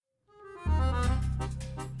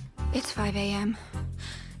It's 5 a.m.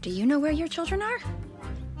 Do you know where your children are?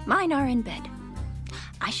 Mine are in bed.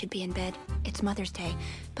 I should be in bed. It's Mother's Day,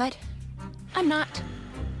 but I'm not.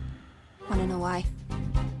 Want to know why?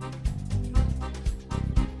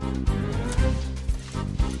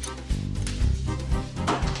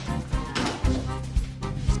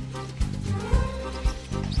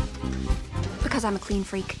 Because I'm a clean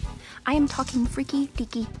freak. I am talking freaky,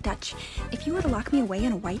 deaky Dutch. If you were to lock me away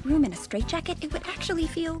in a white room in a straitjacket, it would actually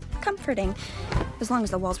feel comforting. As long as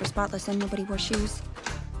the walls were spotless and nobody wore shoes.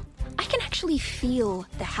 I can actually feel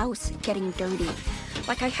the house getting dirty.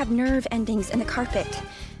 Like I have nerve endings in the carpet.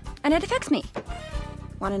 And it affects me.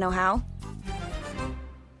 Want to know how?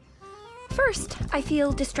 First, I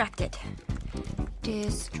feel distracted.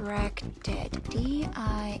 Distracted.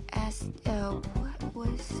 D-I-S-O. What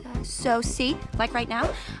was... So, see? Like right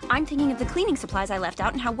now, I'm thinking of the cleaning supplies I left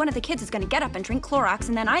out and how one of the kids is going to get up and drink Clorox,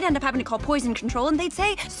 and then I'd end up having to call poison control, and they'd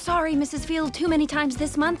say, "Sorry, Mrs. Field, too many times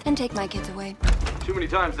this month," and take my kids away. Too many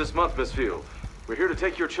times this month, Miss Field. We're here to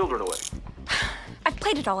take your children away. I've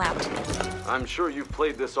played it all out. I'm sure you've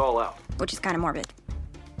played this all out. Which is kind of morbid.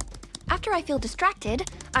 After I feel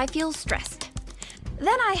distracted, I feel stressed.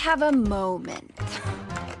 Then I have a moment.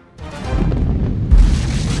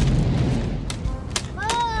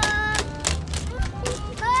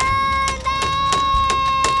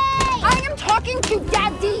 I am talking to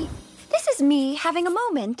Daddy! This is me having a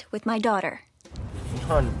moment with my daughter.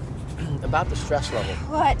 Hon, about the stress level.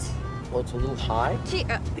 What? Well, it's a little high. Gee,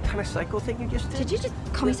 The kind of psycho thing you just did? did you just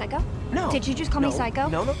call me psycho? No. Did you just call me psycho?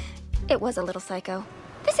 No. It was a little psycho.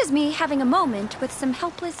 This is me having a moment with some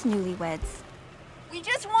helpless newlyweds. We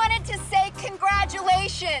just wanted to say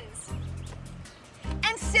congratulations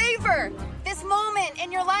and savor this moment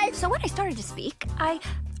in your life. So when I started to speak, I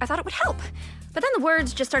thought it would help. But then the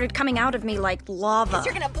words just started coming out of me like lava.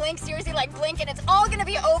 You're gonna blink, seriously, like blink, and it's all gonna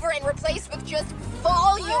be over and replaced with just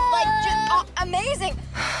volume, like just amazing,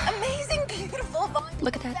 beautiful volume.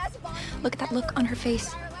 Look at that. Look at that look on her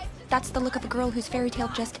face. That's the look of a girl whose fairy tale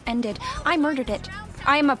just ended. I murdered it.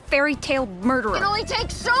 I am a fairy tale murderer. It only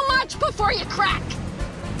takes so much before you crack.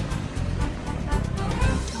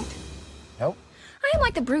 Nope. I am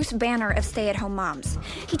like the Bruce Banner of stay-at-home moms.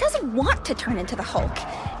 He doesn't want to turn into the Hulk.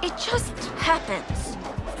 It just happens.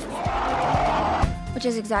 Which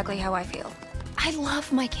is exactly how I feel. I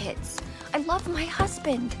love my kids. I love my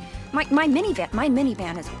husband. My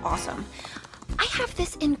minivan is awesome. I have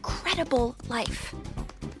this incredible life.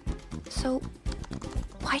 So,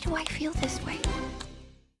 why do I feel this way?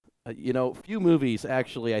 Few movies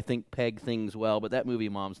actually, I think, peg things well, but that movie,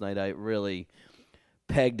 Mom's Night Out, really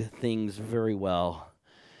pegged things very well.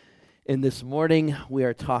 And this morning, we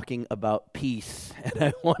are talking about peace, and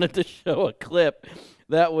I wanted to show a clip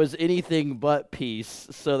that was anything but peace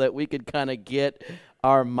so that we could kind of get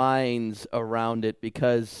our minds around it,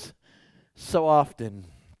 because so often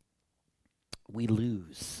we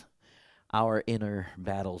lose our inner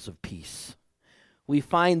battles of peace. We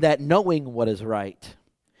find that knowing what is right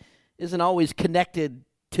isn't always connected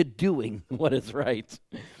to doing what is right.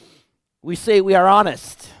 We say we are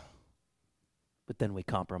honest, but then we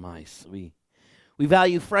compromise. We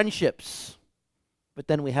value friendships, but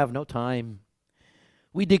then we have no time.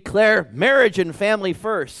 We declare marriage and family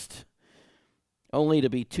first, only to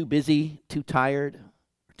be too busy, too tired,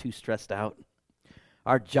 or too stressed out.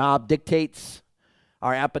 Our job dictates,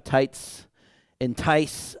 our appetites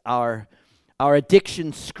entice, our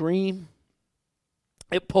addictions scream.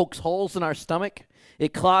 It pokes holes in our stomach.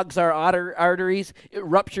 It clogs our arteries. It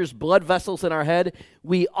ruptures blood vessels in our head.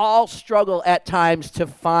 We all struggle at times to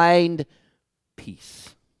find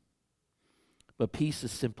peace. But peace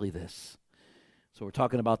is simply this. So we're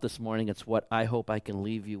talking about this morning. It's what I hope I can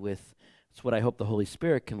leave you with. It's what I hope the Holy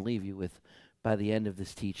Spirit can leave you with by the end of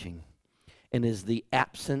this teaching. And is the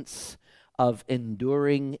absence of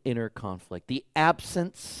enduring inner conflict. The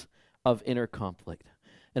absence of inner conflict.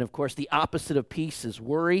 And of course, the opposite of peace is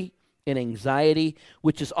worry and anxiety,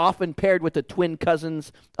 which is often paired with the twin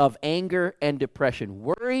cousins of anger and depression.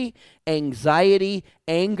 Worry, anxiety,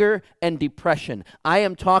 anger, and depression. I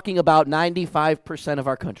am talking about 95% of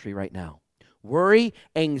our country right now. Worry,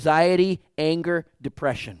 anxiety, anger,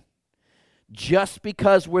 depression. Just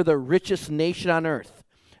because we're the richest nation on earth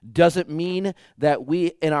doesn't mean that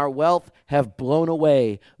we, in our wealth, have blown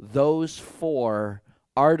away those four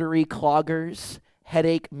artery cloggers,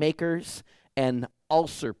 headache makers, and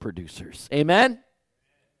ulcer producers. Amen?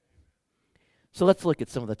 So let's look at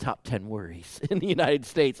some of the top 10 worries in the United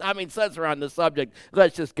States. Since we're on the subject,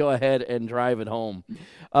 let's just go ahead and drive it home.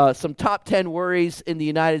 Some top 10 worries in the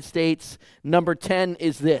United States. Number 10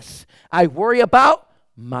 is this: I worry about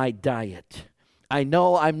my diet. I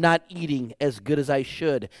know I'm not eating as good as I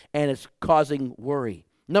should, and it's causing worry.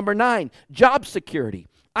 Number 9, job security.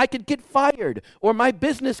 I could get fired, or my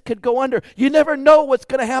business could go under. You never know what's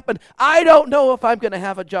going to happen. I don't know if I'm going to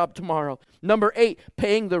have a job tomorrow. Number 8,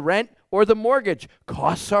 paying the rent or the mortgage.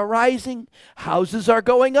 Costs are rising. Houses are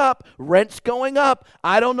going up. Rent's going up.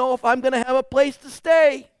 I don't know if I'm going to have a place to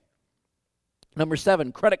stay. Number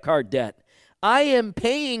 7, credit card debt. I am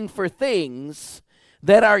paying for things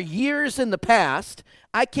that are years in the past.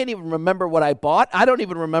 I can't even remember what I bought. I don't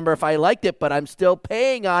even remember if I liked it, but I'm still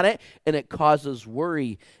paying on it, and it causes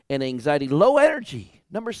worry and anxiety. Low energy.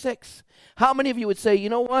 Number 6. How many of you would say, you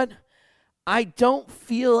know what? I don't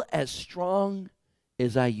feel as strong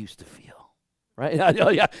as I used to feel. Right?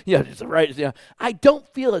 Yeah. I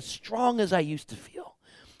don't feel as strong as I used to feel.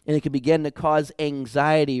 And it can begin to cause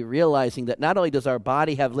anxiety, realizing that not only does our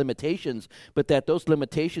body have limitations, but that those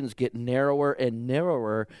limitations get narrower and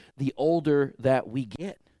narrower the older that we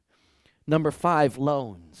get. Number 5,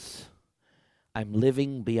 loans. I'm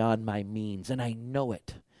living beyond my means, and I know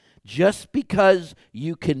it. Just because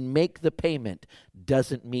you can make the payment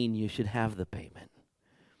doesn't mean you should have the payment.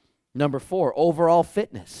 Number 4, overall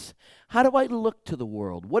fitness. How do I look to the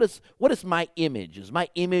world? What is my image? Is my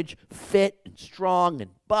image fit and strong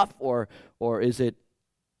and buff, or is it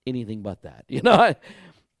anything but that? You know.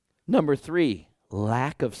 Number 3,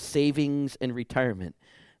 lack of savings and retirement.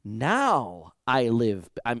 Now I live.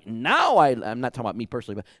 I'm not talking about me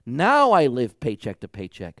personally, but now I live paycheck to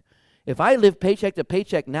paycheck. If I live paycheck to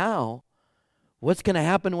paycheck now, what's going to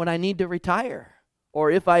happen when I need to retire,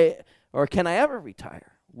 or can I ever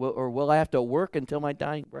retire? Will I have to work until my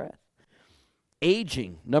dying breath?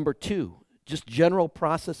 Aging, number 2, just general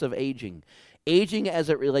process of aging. Aging as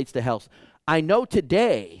it relates to health. I know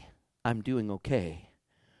today I'm doing okay,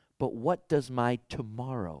 but what does my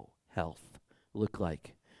tomorrow health look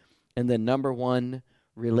like? And then number 1,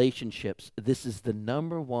 relationships. This is the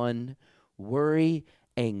number 1 worry,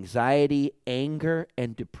 anxiety, anger,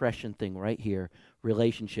 and depression thing right here,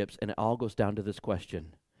 relationships. And it all goes down to this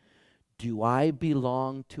question. Do I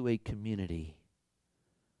belong to a community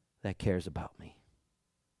that cares about me?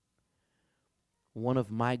 One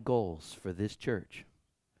of my goals for this church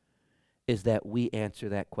is that we answer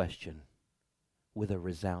that question with a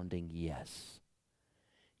resounding yes.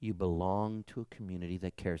 You belong to a community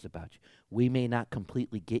that cares about you. We may not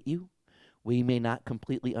completely get you. We may not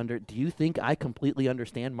completely do you think I completely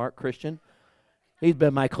understand Mark Christian? He's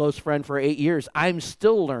been my close friend for 8 years. I'm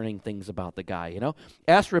still learning things about the guy, you know.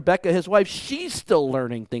 Ask Rebecca, his wife. She's still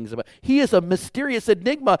learning things about. He is a mysterious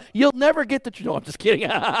enigma. You'll never get the truth. No, I'm just kidding.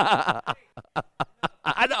 I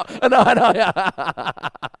know. Yeah.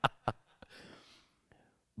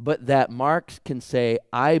 But that Mark can say,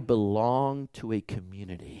 I belong to a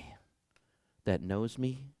community that knows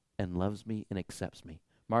me and loves me and accepts me.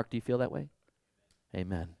 Mark, do you feel that way?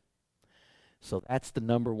 Amen. So that's the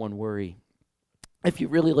number 1 worry. If you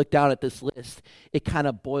really look down at this list, it kind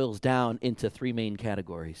of boils down into 3 main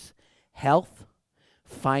categories: health,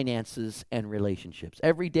 finances, and relationships.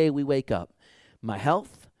 Every day we wake up, my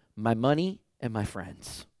health, my money, and my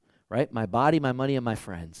friends, right? My body, my money, and my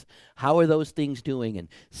friends. How are those things doing? And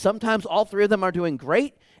sometimes all 3 of them are doing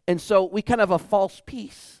great, and so we kind of have a false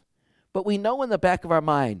peace. But we know in the back of our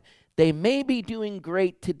mind, they may be doing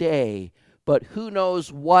great today, but who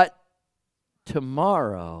knows what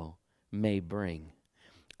tomorrow may bring.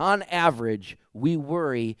 On average, we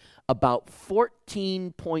worry about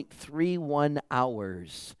 14.31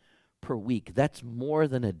 hours per week. That's more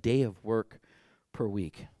than a day of work per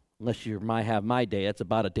week. Unless you might have my day, that's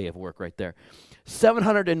about a day of work right there.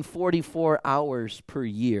 744 hours per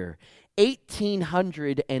year.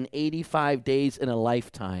 1,885 days in a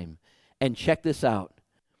lifetime. And check this out.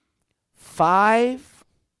 5,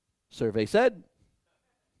 survey said,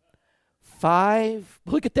 5,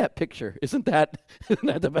 look at that picture. Isn't that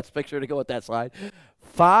the best picture to go with that slide?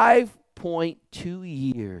 5.2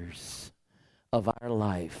 years of our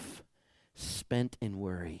life spent in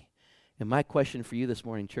worry. And my question for you this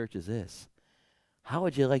morning, church, is this. How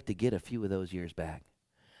would you like to get a few of those years back?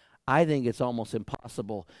 I think it's almost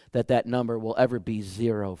impossible that number will ever be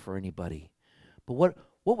 0 for anybody. But what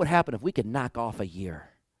would happen if we could knock off a year?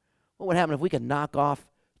 What would happen if we could knock off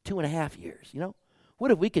 2.5 years, you know? What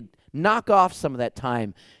if we could knock off some of that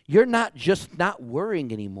time? You're not just not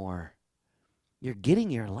worrying anymore. You're getting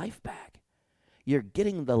your life back. You're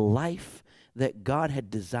getting the life that God had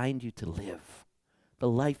designed you to live, the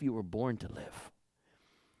life you were born to live.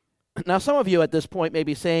 Now, some of you at this point may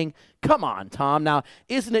be saying, come on, Tom, now,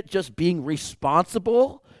 isn't it just being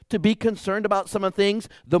responsible to be concerned about some of the things?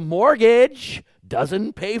 The mortgage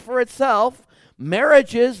doesn't pay for itself.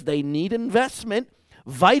 Marriages, they need investment.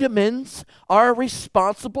 Vitamins are a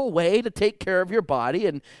responsible way to take care of your body,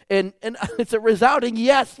 and it's a resounding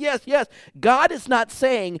yes, yes, yes. God is not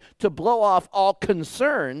saying to blow off all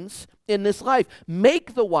concerns in this life.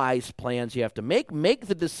 Make the wise plans you have to make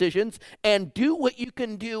the decisions, and do what you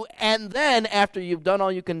can do, and then after you've done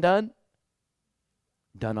all you can done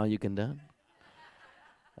all you can done,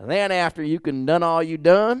 and then after you can done all you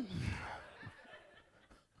done,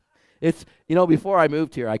 it's, before I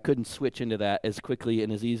moved here, I couldn't switch into that as quickly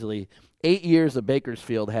and as easily. 8 years of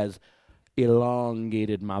Bakersfield has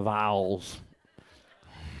elongated my vowels.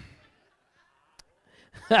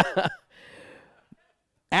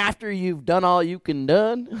 After you've done all you can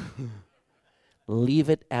done, leave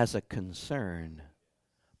it as a concern,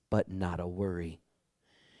 but not a worry.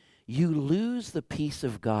 You lose the peace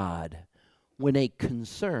of God when a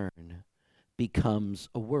concern becomes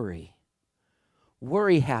a worry.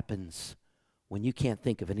 Worry happens when you can't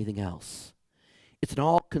think of anything else. It's an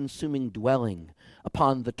all-consuming dwelling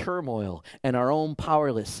upon the turmoil and our own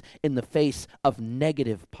powerlessness in the face of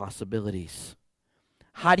negative possibilities.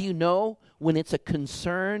 How do you know when it's a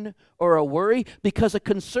concern or a worry? Because a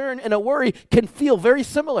concern and a worry can feel very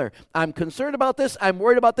similar. I'm concerned about this. I'm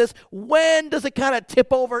worried about this. When does it kind of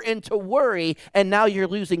tip over into worry, and now you're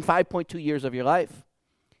losing 5.2 years of your life?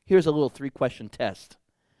 Here's a little 3-question test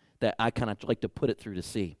that I kind of like to put it through to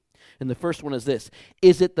see. And the first one is this: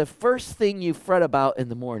 is it the first thing you fret about in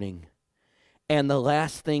the morning and the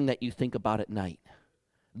last thing that you think about at night?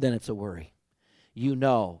 Then it's a worry.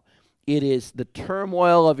 It is the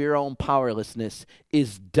turmoil of your own powerlessness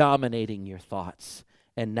is dominating your thoughts,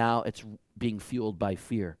 and now it's being fueled by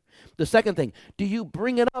fear. The second thing, do you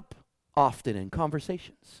bring it up often in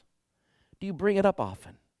conversations? Do you bring it up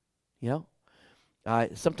often?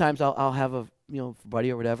 Sometimes I'll have a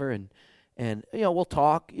buddy or whatever, and we'll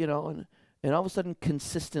talk, and all of a sudden,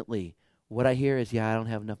 consistently, what I hear is, I don't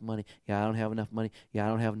have enough money. I don't have enough money. I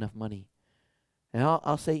don't have enough money. And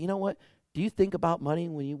I'll say, you know what? Do you think about money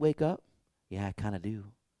when you wake up? Yeah, I kind of do.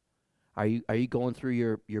 Are you going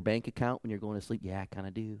through your bank account when you're going to sleep? Yeah, I kind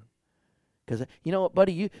of do. Because you know what,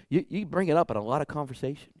 buddy, you bring it up in a lot of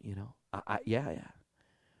conversation. Yeah.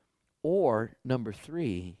 Or number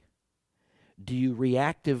 3. Do you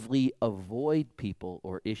reactively avoid people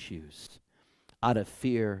or issues out of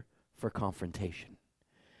fear for confrontation?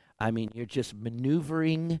 You're just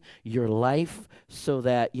maneuvering your life so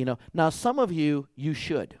that, Now, some of you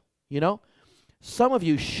should, Some of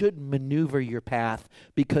you should maneuver your path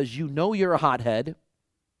because you're a hothead,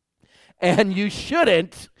 and you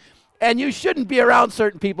shouldn't be around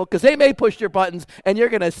certain people because they may push your buttons, and you're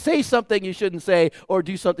going to say something you shouldn't say or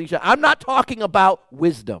do something you shouldn't. I'm not talking about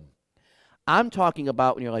wisdom. I'm talking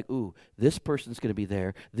about when you're like, ooh, this person's going to be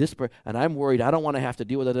there, and I'm worried I don't want to have to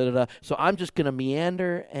deal with it, so I'm just going to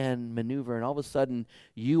meander and maneuver, and all of a sudden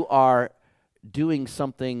you are doing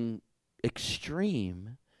something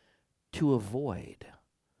extreme to avoid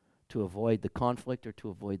the conflict or to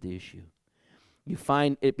avoid the issue. You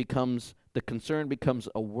find the concern becomes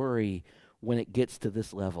a worry when it gets to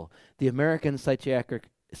this level. The American Psychiatric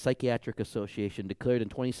Association declared in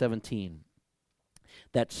 2017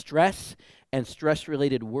 that stress and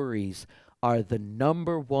stress-related worries are the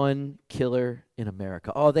number one killer in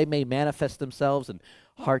America. Oh, they may manifest themselves in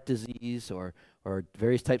heart disease or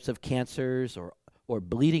various types of cancers or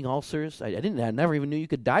bleeding ulcers. I never even knew you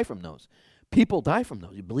could die from those. People die from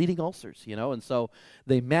those, bleeding ulcers, and so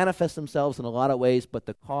they manifest themselves in a lot of ways, but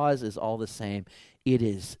the cause is all the same. It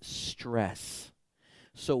is stress.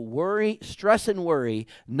 So stress and worry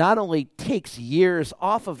not only takes years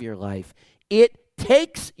off of your life, it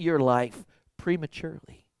takes your life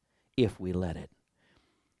prematurely if we let it.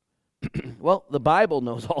 Well, the Bible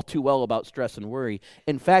knows all too well about stress and worry.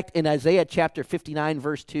 In fact, in Isaiah chapter 59,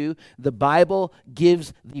 verse 2, the Bible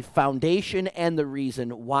gives the foundation and the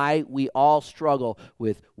reason why we all struggle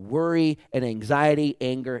with worry and anxiety,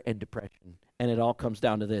 anger, and depression. And it all comes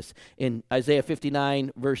down to this. In Isaiah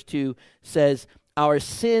 59, verse 2 says, our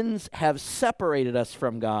sins have separated us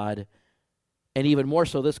from God, and even more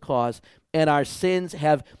so this clause, and our sins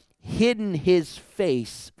have hidden his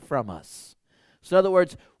face from us. So in other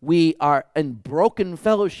words, we are in broken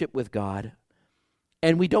fellowship with God,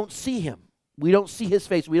 and we don't see him. We don't see his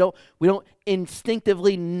face. We don't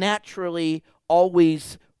instinctively, naturally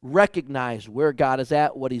always recognize where God is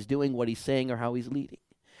at, what he's doing, what he's saying, or how he's leading.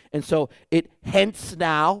 And so hence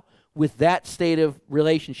now, with that state of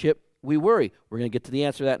relationship, we worry. We're going to get to the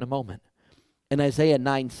answer to that in a moment. In Isaiah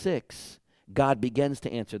 9:6, God begins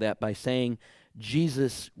to answer that by saying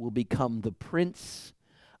Jesus will become the prince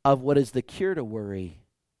of what is the cure to worry,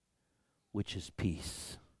 which is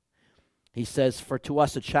peace. He says, for to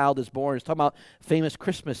us a child is born. He's talking about famous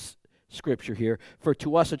Christmas scripture here. For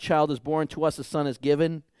to us a child is born, to us a son is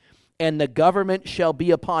given, and the government shall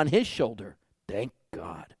be upon his shoulder. Thank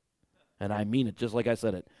God. And I mean it just like I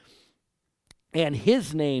said it. And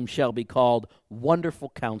his name shall be called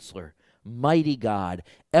Wonderful Counselor, Mighty God,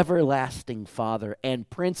 Everlasting Father, and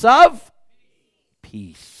Prince of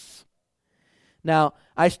Peace. Now,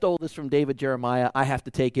 I stole this from David Jeremiah. I have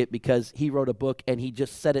to take it because he wrote a book and he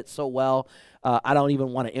just said it so well. I don't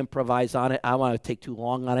even want to improvise on it. I don't want to take too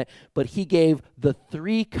long on it. But he gave the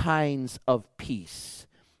 3 kinds of peace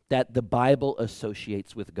that the Bible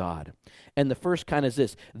associates with God. And the first kind is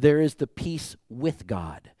this. There is the peace with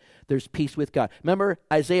God. There's peace with God. Remember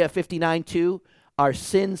Isaiah 59:2? Our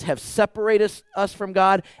sins have separated us from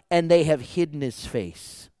God, and they have hidden his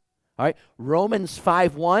face. All right? Romans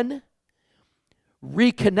 5:1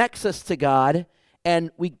 reconnects us to God,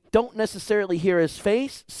 and we don't necessarily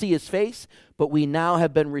see his face, but we now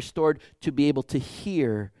have been restored to be able to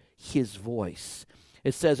hear his voice.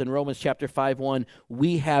 It says in Romans chapter 5:1,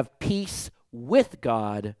 we have peace with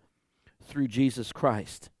God through Jesus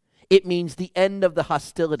Christ. It means the end of the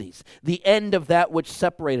hostilities, the end of that which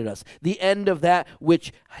separated us, the end of that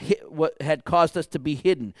which had caused us to be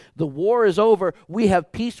hidden. The war is over. We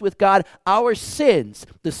have peace with God. Our sins,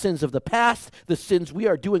 the sins of the past, the sins we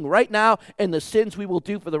are doing right now, and the sins we will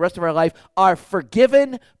do for the rest of our life are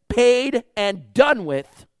forgiven, paid, and done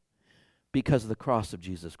with because of the cross of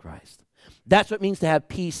Jesus Christ. That's what it means to have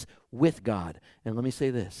peace with God. And let me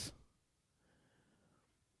say this.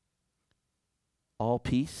 All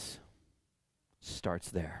peace starts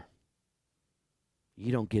there.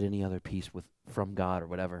 You don't get any other peace from God or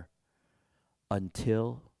whatever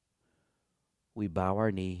until we bow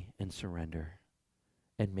our knee and surrender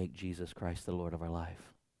and make Jesus Christ the Lord of our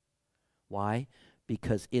life. Why?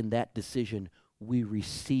 Because in that decision, we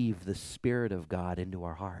receive the Spirit of God into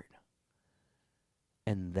our heart.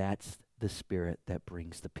 And that's the Spirit that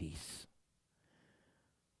brings the peace.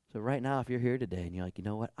 So right now, if you're here today and you're like, you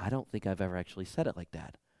know what? I don't think I've ever actually said it like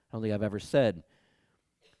that. I don't think I've ever said,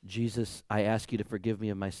 Jesus, I ask you to forgive me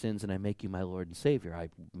of my sins and I make you my Lord and Savior. I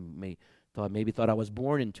maybe thought I was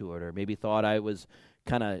born into it, or maybe thought I was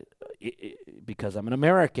kind of, because I'm an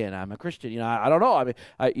American, I'm a Christian. I don't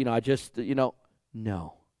know.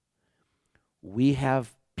 No. We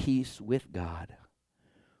have peace with God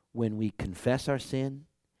when we confess our sin,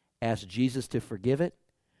 ask Jesus to forgive it,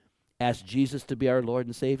 ask Jesus to be our Lord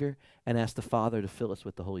and Savior, and ask the Father to fill us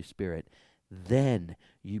with the Holy Spirit. Then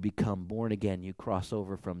you become born again. You cross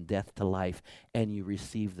over from death to life, and you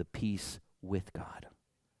receive the peace with God.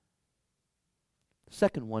 The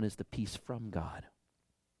second one is the peace from God.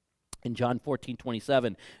 In John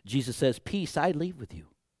 14:27, Jesus says, peace I leave with you.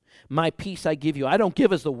 My peace I give you. I don't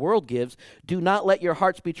give as the world gives. Do not let your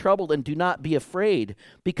hearts be troubled, and do not be afraid,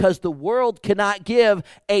 because the world cannot give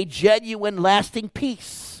a genuine, lasting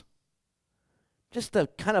peace. Just a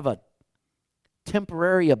kind of a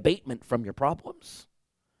temporary abatement from your problems.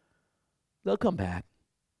 They'll come back,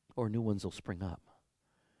 or new ones will spring up.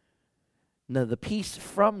 Now, the peace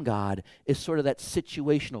from God is sort of that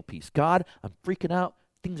situational peace. God, I'm freaking out.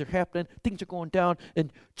 Things are happening. Things are going down.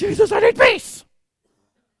 And Jesus, I need peace.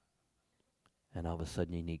 And all of a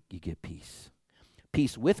sudden you get peace.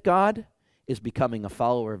 Peace with God is becoming a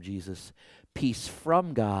follower of Jesus. Peace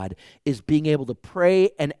from God is being able to pray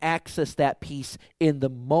and access that peace in the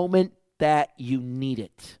moment that you need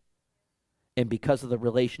it. And because of the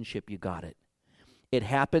relationship, you got it. It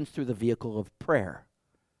happens through the vehicle of prayer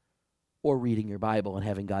or reading your Bible and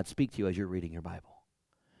having God speak to you as you're reading your Bible.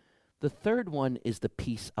 The third one is the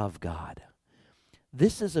peace of God.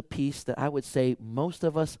 This is a peace that I would say most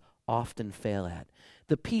of us often fail at.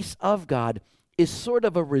 The peace of God is sort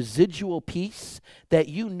of a residual peace that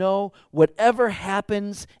you know whatever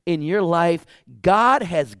happens in your life, God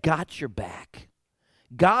has got your back.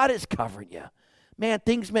 God is covering you. Man,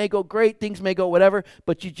 things may go great, things may go whatever,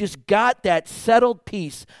 but you just got that settled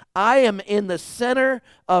peace. I am in the center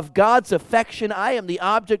of God's affection. I am the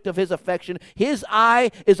object of his affection. His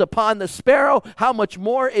eye is upon the sparrow. How much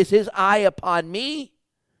more is his eye upon me?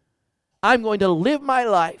 I'm going to live my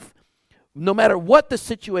life, no matter what the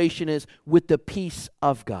situation is, with the peace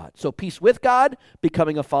of God. So peace with God,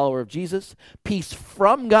 becoming a follower of Jesus. Peace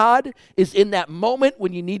from God is in that moment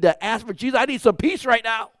when you need to ask for Jesus, I need some peace right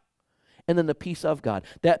now. And then the peace of God,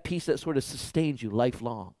 that peace that sort of sustains you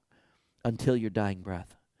lifelong until your dying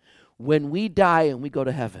breath. When we die and we go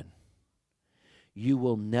to heaven, you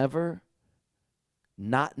will never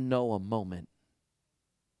not know a moment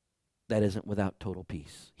that isn't without total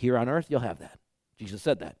peace. Here on earth, you'll have that. Jesus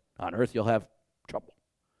said that. On earth, you'll have trouble.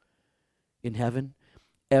 In heaven,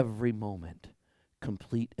 every moment,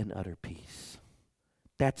 complete and utter peace.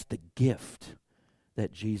 That's the gift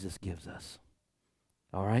that Jesus gives us.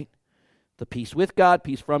 All right? The peace with God,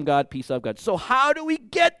 peace from God, peace of God. So how do we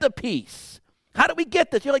get the peace? How do we get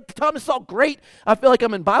this? You're like, Tom, it's all great. I feel like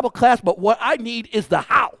I'm in Bible class, but what I need is the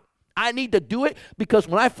how. I need to do it because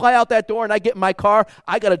when I fly out that door and I get in my car,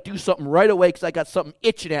 I got to do something right away because I got something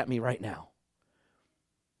itching at me right now.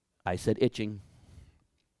 I said itching.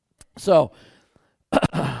 So,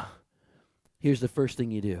 here's the first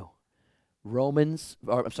thing you do. 1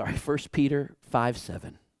 Peter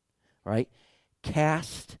 5:7, right?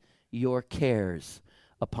 Cast your cares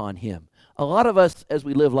upon him. A lot of us, as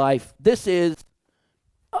we live life, this is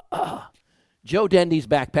Joe Dendy's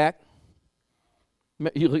backpack.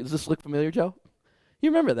 Does this look familiar, Joe? You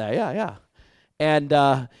remember that, yeah.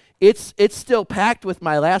 And it's still packed with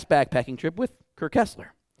my last backpacking trip with Kirk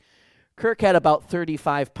Kessler. Kirk had about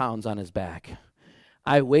 35 pounds on his back.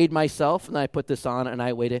 I weighed myself, and I put this on, and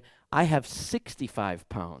I weighed it. I have 65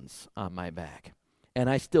 pounds on my back, and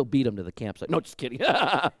I still beat him to the campsite. No, just kidding.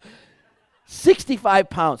 65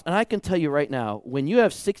 pounds. And I can tell you right now, when you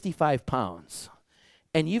have 65 pounds,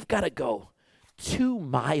 and you've got to go 2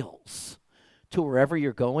 miles to wherever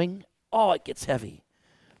you're going, it gets heavy.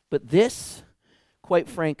 But this, quite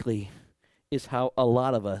frankly, is how a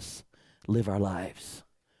lot of us live our lives.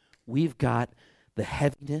 We've got the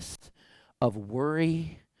heaviness of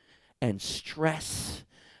worry and stress.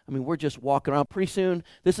 I mean, we're just walking around. Pretty soon,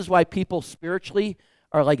 this is why people spiritually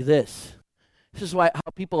are like this. This is why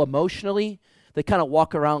how people emotionally, they kind of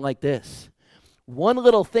walk around like this. One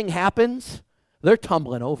little thing happens, they're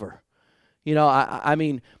tumbling over. You know, I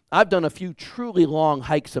mean, I've done a few truly long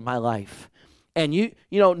hikes in my life. And you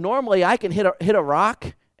know, normally I can hit a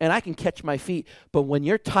rock and I can catch my feet. But when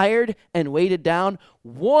you're tired and weighted down,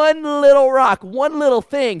 one little rock, one little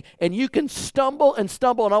thing, and you can stumble, and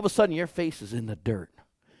all of a sudden your face is in the dirt.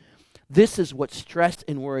 This is what stress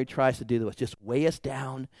and worry tries to do to us. Just weigh us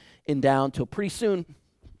down and down till pretty soon,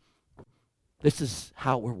 this is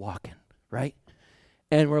how we're walking, right?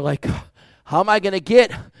 And we're like, how am I going to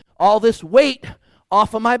get all this weight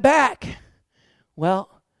off of my back?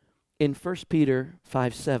 Well, in 1 Peter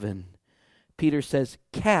 5:7, Peter says,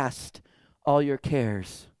 cast all your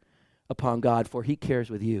cares upon God, for he cares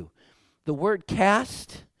with you. The word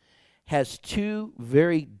cast has 2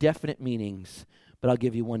 very definite meanings, but I'll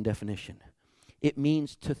give you one definition. It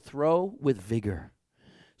means to throw with vigor.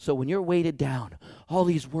 So when you're weighted down, all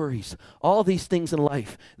these worries, all these things in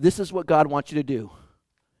life, this is what God wants you to do.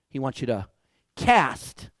 He wants you to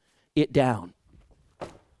cast it down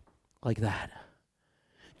like that.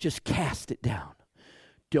 Just cast it down.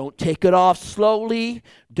 Don't take it off slowly.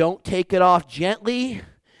 Don't take it off gently.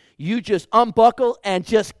 You just unbuckle and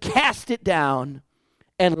just cast it down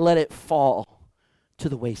and let it fall to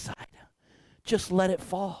the wayside. Just let it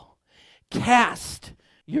fall. Cast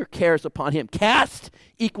your cares upon him. Cast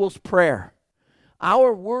equals prayer.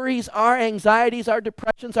 Our worries, our anxieties, our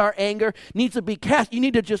depressions, our anger needs to be cast. You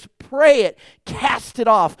need to just pray it. Cast it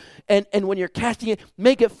off. And when you're casting it,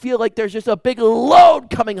 make it feel like there's just a big load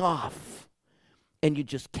coming off. And you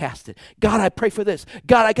just cast it. God, I pray for this.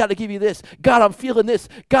 God, I got to give you this. God, I'm feeling this.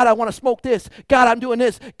 God, I want to smoke this. God, I'm doing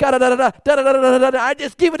this. God, I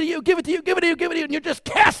just give it to you, give it to you, give it to you, give it to you. And you're just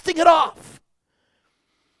casting it off.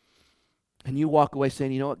 And you walk away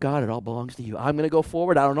saying, you know what, God, it all belongs to you. I'm going to go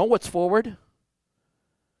forward. I don't know what's forward.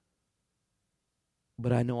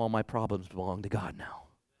 But I know all my problems belong to God now.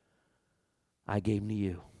 I gave them to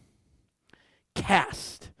you.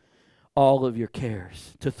 Cast all of your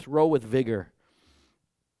cares, to throw with vigor.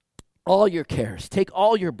 All your cares, take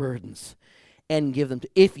all your burdens and give them to.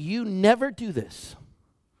 If you never do this,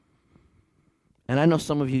 and I know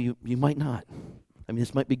some of you might not. I mean,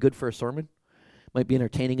 this might be good for a sermon, might be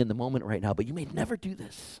entertaining in the moment right now, but you may never do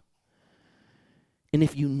this. And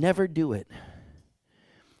if you never do it,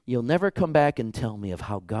 you'll never come back and tell me of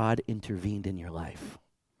how God intervened in your life.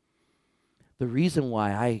 The reason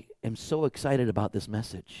why I am so excited about this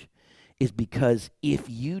message is because if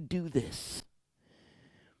you do this,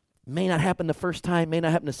 may not happen the first time, may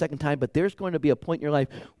not happen the second time, but there's going to be a point in your life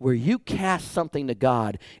where you cast something to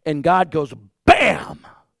God, and God goes, bam!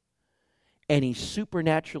 And he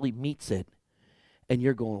supernaturally meets it, and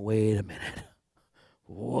you're going, wait a minute.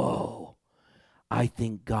 Whoa. I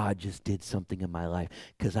think God just did something in my life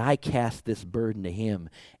because I cast this burden to him,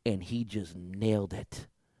 and he just nailed it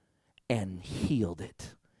and healed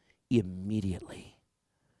it immediately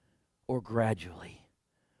or gradually.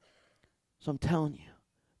 So I'm telling you,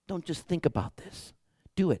 don't just think about this.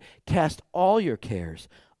 Do it. Cast all your cares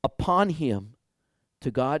upon him,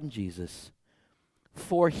 to God and Jesus,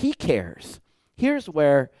 for he cares. Here's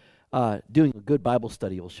where doing a good Bible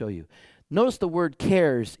study will show you. Notice the word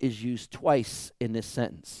cares is used twice in this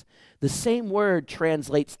sentence. The same word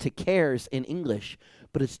translates to cares in English,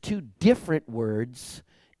 but it's two different words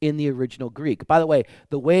in the original Greek. By the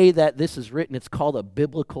way that this is written, it's called a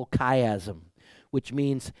biblical chiasm, which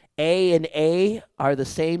means A and A are the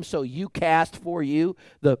same, so you cast for you.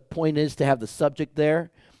 The point is to have the subject there.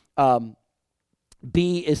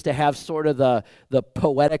 B is to have sort of the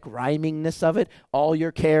poetic rhymingness of it. All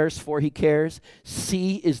your cares, for he cares.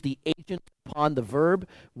 C is the agent upon the verb,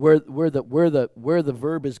 where the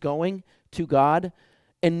verb is going to God.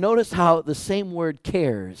 And notice how the same word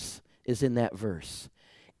cares is in that verse.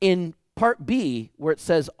 In part B, where it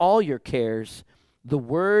says all your cares, the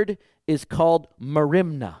word is called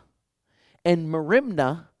merimna. And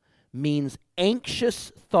merimna means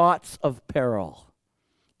anxious thoughts of peril.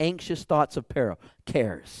 Anxious thoughts of peril,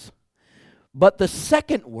 cares. But the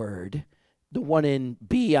second word, the one in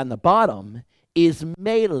B on the bottom, is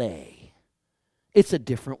melee. It's a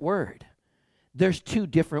different word. There's two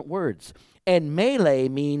different words. And melee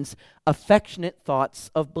means affectionate thoughts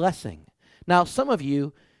of blessing. Now, some of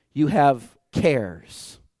you have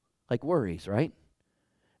cares, like worries, right?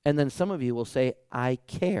 And then some of you will say, I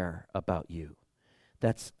care about you.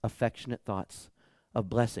 That's affectionate thoughts of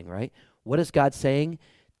blessing, right? What is God saying?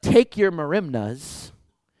 Take your merimnas,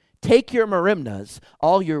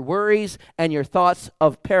 all your worries and your thoughts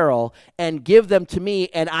of peril, and give them to me,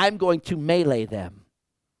 and I'm going to melee them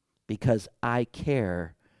because I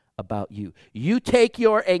care about you. You take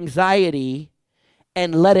your anxiety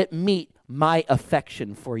and let it meet my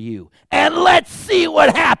affection for you, and let's see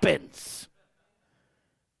what happens.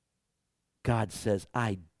 God says,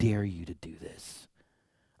 I dare you to do this.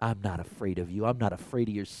 I'm not afraid of you. I'm not afraid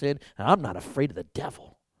of your sin, and I'm not afraid of the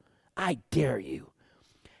devil. I dare you.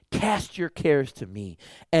 Cast your cares to me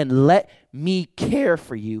and let me care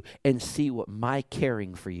for you and see what my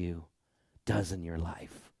caring for you does in your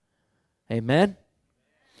life. Amen?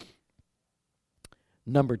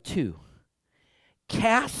 Number 2,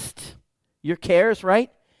 cast your cares, right?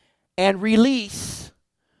 And release,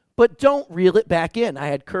 but don't reel it back in. I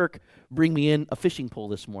had Kirk bring me in a fishing pole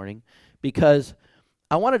this morning because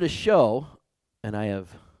I wanted to show, and I have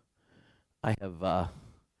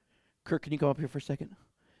Kirk, can you come up here for a second?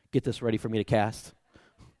 Get this ready for me to cast.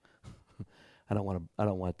 I don't want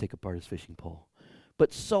to take apart his fishing pole.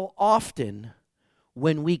 But so often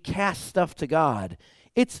when we cast stuff to God,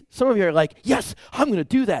 it's some of you are like, yes, I'm going to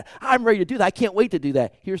do that. I'm ready to do that. I can't wait to do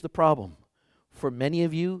that. Here's the problem. For many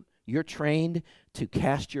of you, you're trained to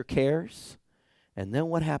cast your cares, and then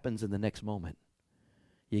what happens in the next moment?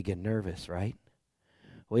 You get nervous, right?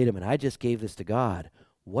 Wait a minute, I just gave this to God.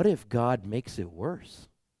 What if God makes it worse?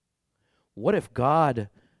 What if God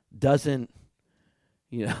doesn't,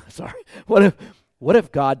 what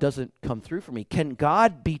if God doesn't come through for me? Can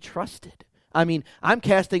God be trusted? I mean, I'm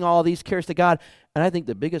casting all these cares to God, and I think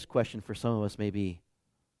the biggest question for some of us may be,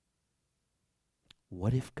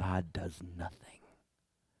 what if God does nothing?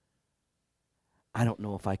 I don't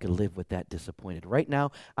know if I could live with that disappointed. Right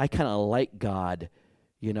now, I kind of like God,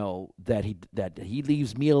 that he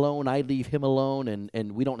leaves me alone, I leave him alone,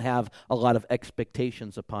 and we don't have a lot of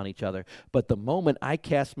expectations upon each other. But the moment I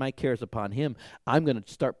cast my cares upon him, I'm going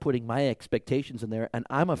to start putting my expectations in there, and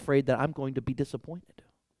I'm afraid that I'm going to be disappointed,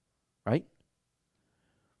 right?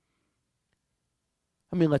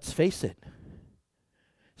 I mean, let's face it.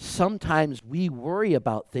 Sometimes we worry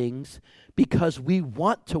about things because we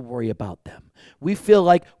want to worry about them. We feel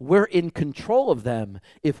like we're in control of them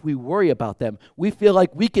if we worry about them. We feel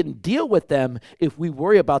like we can deal with them if we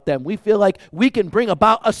worry about them. We feel like we can bring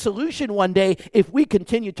about a solution one day if we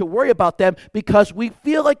continue to worry about them because we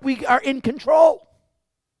feel like we are in control.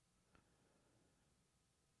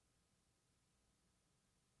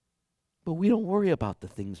 But we don't worry about the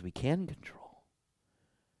things we can control.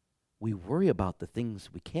 We worry about the things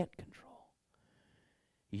we can't control.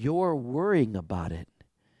 Your worrying about it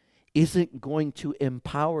isn't going to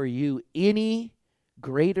empower you any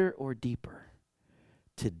greater or deeper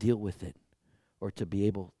to deal with it or to be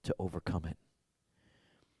able to overcome it.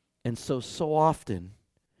 And so often,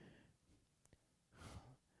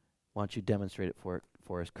 why don't you demonstrate it for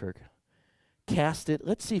us, Kirk? Cast it.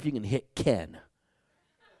 Let's see if you can hit Ken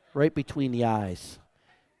right between the eyes.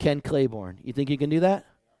 Ken Claiborne. You think you can do that?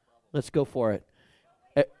 Let's go for it.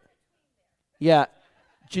 Yeah,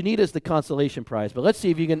 Janita's the consolation prize, but let's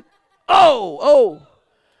see if you can. Oh!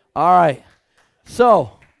 All right.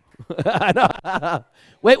 So,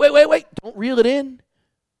 wait. Don't reel it in.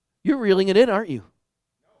 You're reeling it in, aren't you?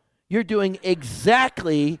 You're doing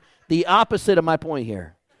exactly the opposite of my point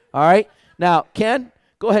here. All right? Now, Ken,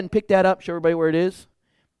 Go ahead and pick that up. Show everybody where it is.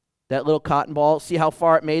 That little cotton ball. See how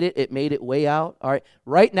far it made it? It made it way out. All right.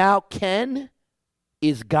 Right now, Ken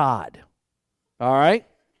is God. All right?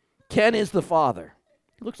 Ken is the father.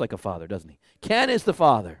 He looks like a father, doesn't he? Ken is the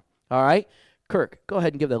father. All right? Kirk, go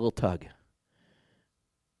ahead and give that a little tug.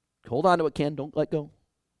 Hold on to it, Ken. Don't let go.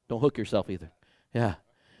 Don't hook yourself either. Yeah.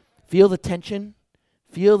 Feel the tension.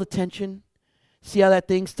 Feel the tension. See how that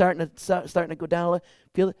thing's starting to go down?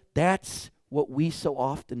 Feel it? That's what we so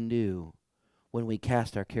often do when we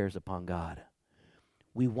cast our cares upon God.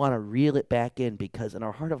 We want to reel it back in because in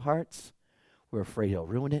our heart of hearts, we're afraid he'll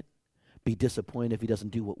ruin it, be disappointed if he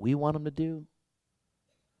doesn't do what we want him to do.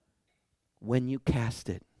 When you cast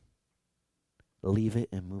it, leave it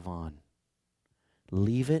and move on.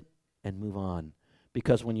 Leave it and move on.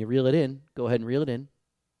 Because when you reel it in, go ahead and reel it in.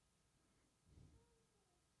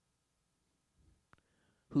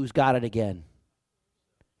 Who's got it again?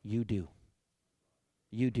 You do.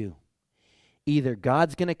 You do. Either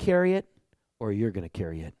God's going to carry it or you're going to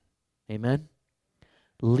carry it. Amen?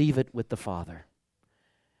 Leave it with the Father.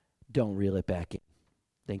 Don't reel it back in.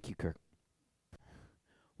 Thank you, Kirk.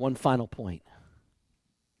 One final point.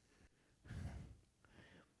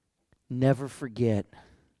 Never forget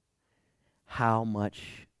how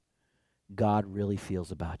much God really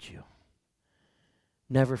feels about you.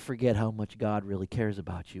 Never forget how much God really cares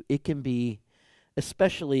about you. It can be,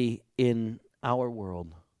 especially in our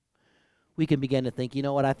world, we can begin to think, you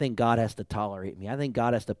know what, I think God has to tolerate me. I think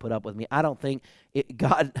God has to put up with me. I don't think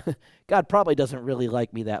God probably doesn't really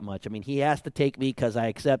like me that much. I mean, he has to take me because I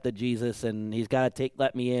accepted Jesus and he's got to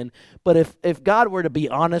let me in. But if God were to be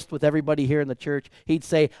honest with everybody here in the church, he'd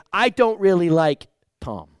say, I don't really like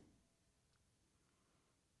Tom.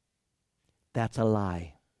 That's a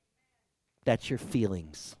lie. That's your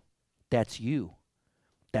feelings. That's you.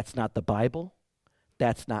 That's not the Bible.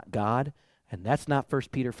 That's not God. And that's not 1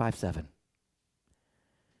 Peter 5:7.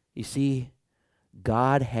 You see,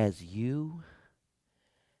 God has you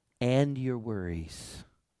and your worries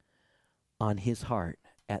on his heart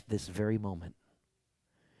at this very moment.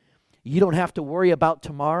 You don't have to worry about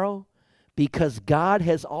tomorrow because God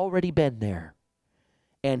has already been there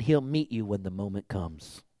and he'll meet you when the moment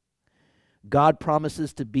comes. God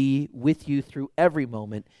promises to be with you through every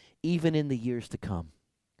moment, even in the years to come.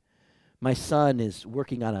 My son is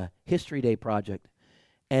working on a History Day project,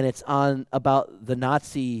 and it's about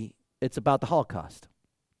the Holocaust.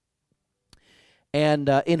 And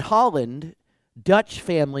in Holland, Dutch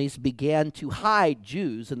families began to hide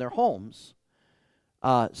Jews in their homes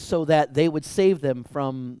so that they would save them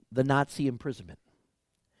from the Nazi imprisonment.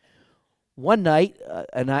 One night,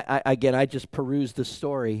 and I just perused this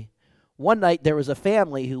story. One night there was a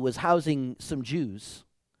family who was housing some Jews,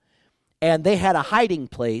 and they had a hiding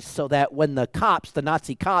place so that when the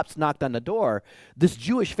Nazi cops knocked on the door, this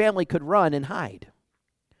Jewish family could run and hide.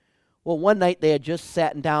 Well, one night they had just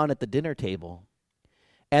sat down at the dinner table,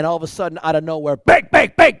 and all of a sudden, out of nowhere, bang,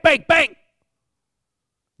 bang, bang, bang, bang!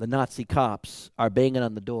 The Nazi cops are banging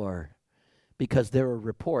on the door because there were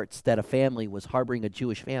reports that a family was harboring a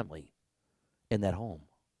Jewish family in that home.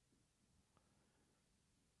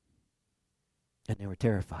 And they were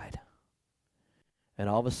terrified. And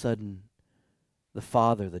all of a sudden,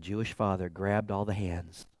 the Jewish father, grabbed all the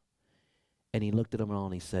hands, and he looked at them all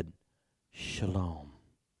and he said, Shalom.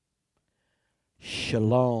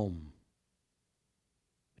 Shalom,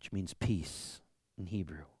 which means peace in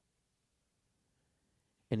Hebrew.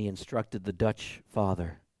 And he instructed the Dutch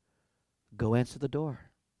father, go answer the door.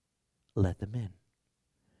 Let them in.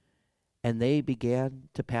 And they began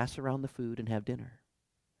to pass around the food and have dinner.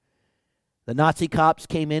 The Nazi cops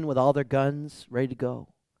came in with all their guns, ready to go.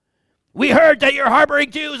 We heard that you're harboring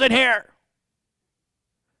Jews in here.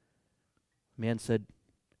 The man said,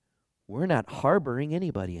 we're not harboring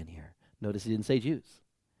anybody in here. Notice he didn't say Jews.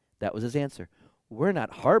 That was his answer. We're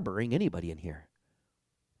not harboring anybody in here.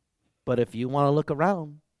 But if you want to look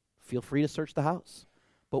around, feel free to search the house.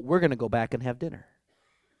 But we're going to go back and have dinner.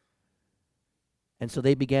 And so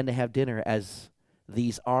they began to have dinner as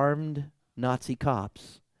these armed Nazi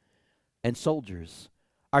cops and soldiers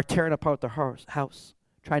are tearing apart their house,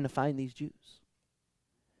 trying to find these Jews.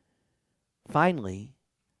 Finally,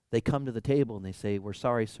 they come to the table and they say, we're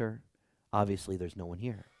sorry, sir. Obviously, there's no one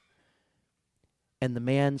here. And the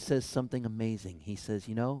man says something amazing. He says,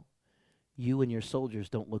 you and your soldiers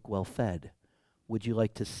don't look well fed. Would you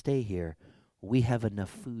like to stay here? We have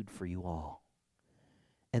enough food for you all.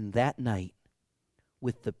 And that night,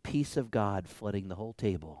 with the peace of God flooding the whole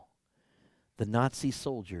table, the Nazi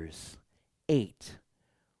soldiers ate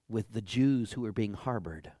with the Jews who were being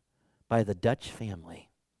harbored by the Dutch family.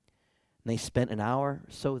 And they spent an hour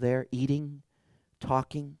or so there eating,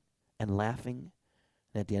 talking and laughing.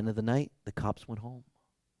 And at the end of the night, the cops went home.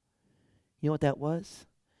 You know what that was?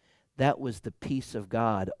 That was the peace of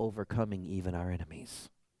God overcoming even our enemies.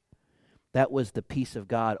 That was the peace of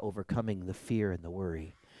God overcoming the fear and the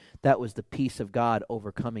worry. That was the peace of God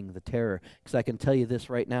overcoming the terror. Because I can tell you this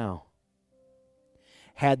right now.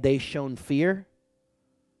 Had they shown fear,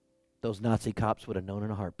 those Nazi cops would have known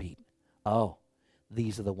in a heartbeat. Oh,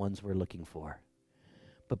 these are the ones we're looking for.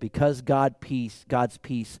 But because God's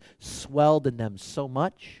peace swelled in them so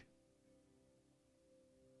much,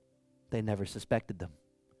 they never suspected them.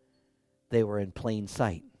 They were in plain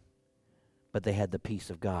sight, but they had the peace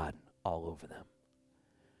of God all over them.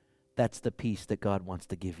 That's the peace that God wants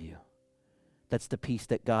to give you. That's the peace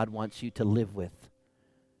that God wants you to live with.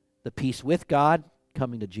 The peace with God,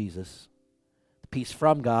 coming to Jesus. The peace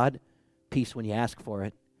from God, peace when you ask for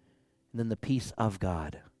it. And then the peace of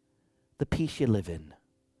God, the peace you live in.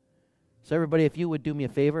 So everybody, if you would do me a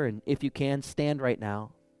favor, and if you can, stand right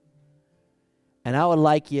now. And I would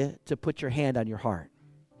like you to put your hand on your heart.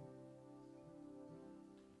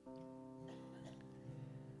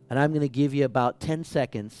 And I'm going to give you about 10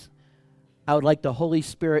 seconds. I would like the Holy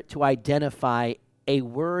Spirit to identify a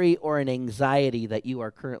worry or an anxiety that you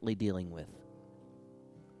are currently dealing with.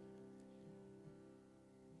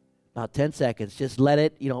 About 10 seconds. Just let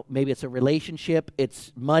it, maybe it's a relationship,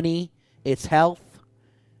 it's money, it's health.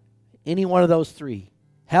 Any one of those three.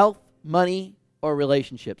 Health, money, or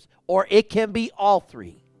relationships. Or it can be all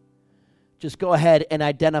three. Just go ahead and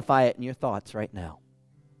identify it in your thoughts right now.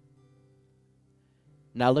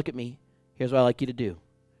 Now look at me. Here's what I'd like you to do.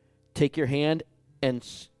 Take your hand and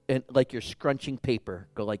like you're scrunching paper.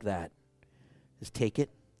 Go like that. Just take it.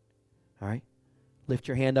 All right. Lift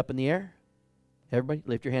your hand up in the air. Everybody,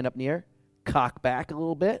 lift your hand up in the air. Cock back a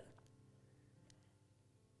little bit.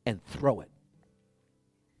 And throw it.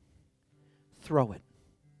 Throw it.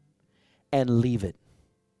 And leave it.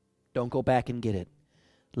 Don't go back and get it.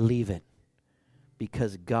 Leave it.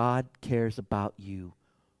 Because God cares about you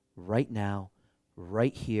right now,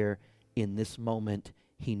 right here, in this moment.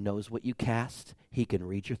 He knows what you cast. He can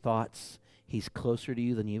read your thoughts. He's closer to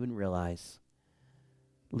you than you even realize.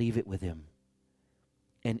 Leave it with him.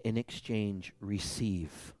 And in exchange,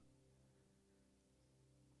 receive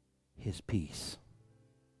his peace.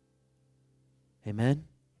 Amen?